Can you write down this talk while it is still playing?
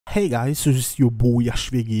Hey guys, so this is your boy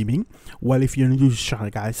Yashvir Gaming. Well, if you're new to this channel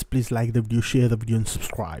guys, please like the video, share the video and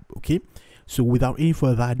subscribe, okay? So without any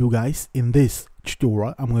further ado guys, in this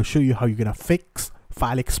tutorial I'm going to show you how you're going to fix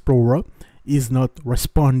File Explorer is not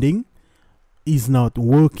responding, is not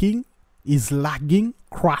working, is lagging,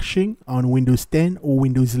 crashing on Windows 10 or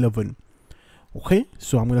Windows 11. Okay,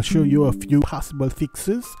 so I'm going to show you a few possible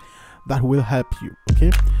fixes that will help you.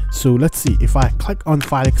 Okay, so let's see. If I click on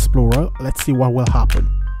File Explorer, let's see what will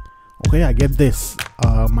happen. Okay, I get this,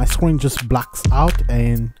 my screen just blacks out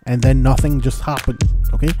and then nothing just happened.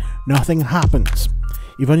 Okay, nothing happens.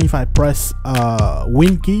 Even if I press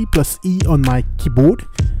Win key plus E on my keyboard,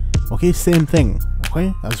 okay, same thing.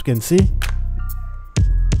 Okay, as you can see.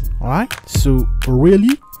 All right, so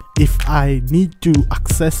really, if I need to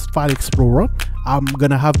access File Explorer, I'm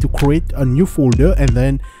gonna have to create a new folder and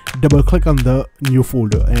then double click on the new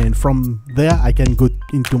folder, and from there I can go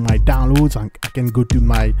into my downloads and I can go to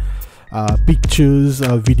my pictures,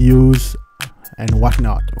 videos and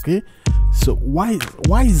whatnot. Okay, so why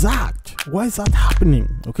is that happening?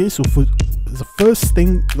 Okay, so for the first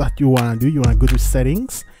thing that you want to do, you want to go to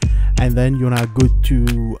settings and then you want to go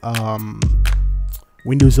to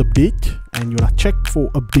Windows Update and you want to check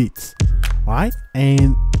for updates. All right,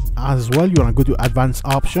 and as well you want to go to advanced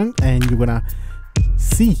option and you're gonna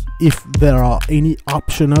see if there are any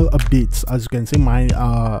optional updates. As you can see, my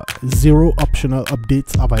 0 optional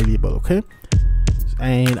updates available. Okay,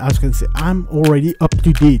 and as you can see, I'm already up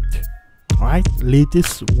to date. All right,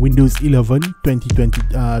 latest Windows 11 2020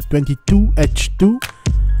 22 H2.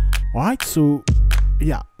 All right, so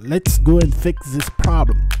yeah, let's go and fix this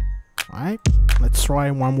problem. All right, let's try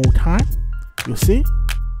one more time. You see,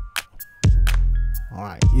 all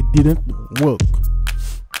right, it didn't work.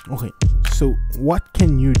 Okay, so what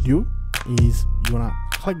can you do is you wanna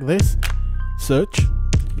click this search,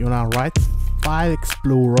 you wanna write File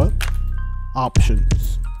Explorer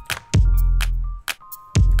options.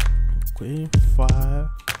 Okay, File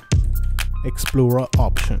Explorer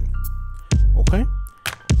option. Okay,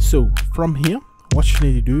 so from here what you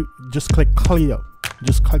need to do, just click clear,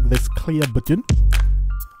 just click this clear button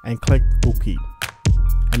and click OK.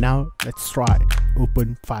 And now let's try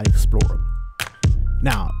open File Explorer.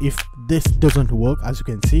 Now if this doesn't work, as you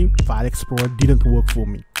can see, File Explorer didn't work for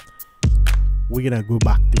me. We're gonna go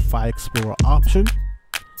back to File Explorer option.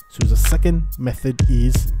 So the second method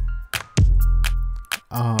is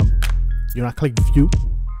you're gonna click view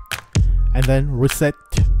and then reset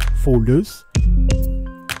folders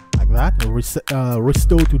like that.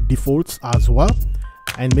 Restore to defaults as well,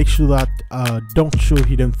 and make sure that don't show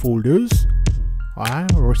hidden folders.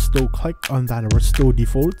 Alright, restore, click on that restore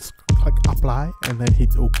defaults, click apply and then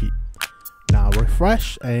hit OK. Now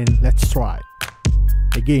refresh and let's try.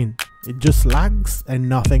 Again, it just lags and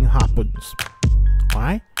nothing happens.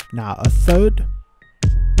 Alright, now a third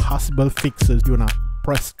possible fix is you wanna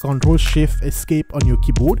press Ctrl Shift Escape on your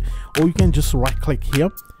keyboard, or you can just right click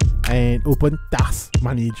here and open Task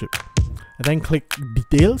Manager and then click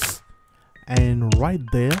Details, and right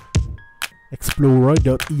there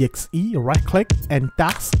explorer.exe, right click and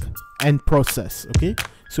task and process. Okay,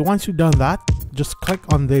 so once you've done that, just click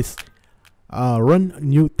on this run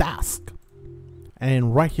new task,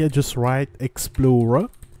 and right here just write explorer.exe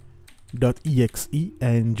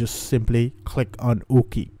and just simply click on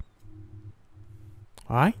OK.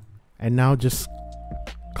 Alright, and now just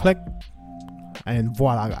click and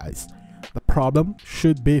voila guys, the problem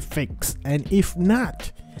should be fixed. And if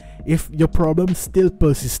not, if your problem still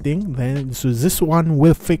persisting, then so this one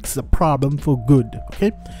will fix the problem for good.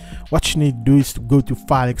 Okay, what you need to do is to go to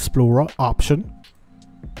File Explorer option,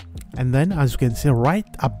 and then as you can see right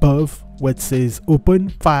above where it says open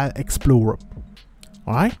File Explorer.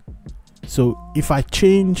 All right, so if I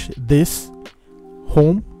change this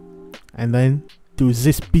home and then to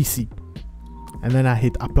this PC and then I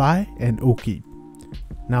hit apply and OK,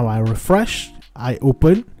 now I refresh, I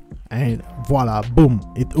open, and voila, boom,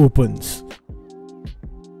 it opens.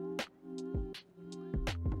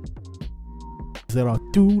 There are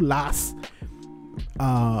two last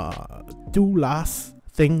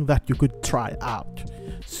thing that you could try out.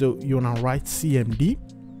 So you wanna write CMD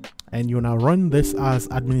and you wanna run this as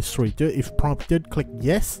administrator. If prompted, click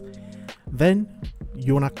yes. Then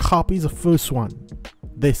you wanna copy the first one,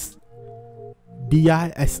 this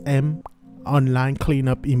DISM online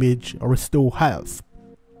cleanup image restore health.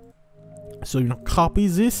 So you're gonna copy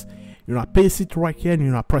this, you're gonna paste it right here and you're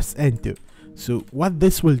gonna press enter. So what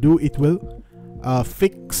this will do, it will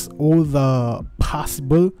fix all the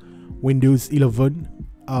possible Windows 11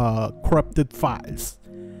 corrupted files.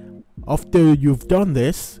 After you've done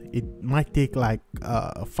this, it might take like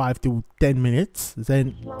 5 to 10 minutes.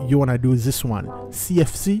 Then you want to do this one,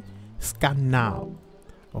 CFC scan now.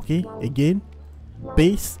 Okay, again,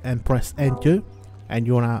 paste and press enter, and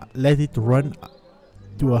you want to let it run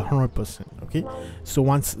to 100%. Okay, so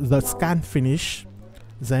once the scan finish,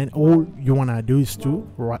 then all you want to do is to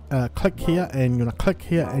click here, and you want to click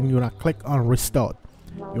here, and you want to click on restart.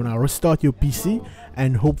 You want to restart your PC,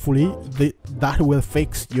 and hopefully that will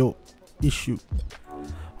fix your issue.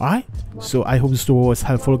 Alright, so I hope this tutorial was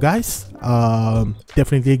helpful, guys.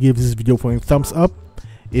 Definitely give this video a thumbs up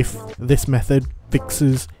if this method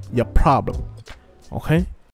fixes your problem. Okay,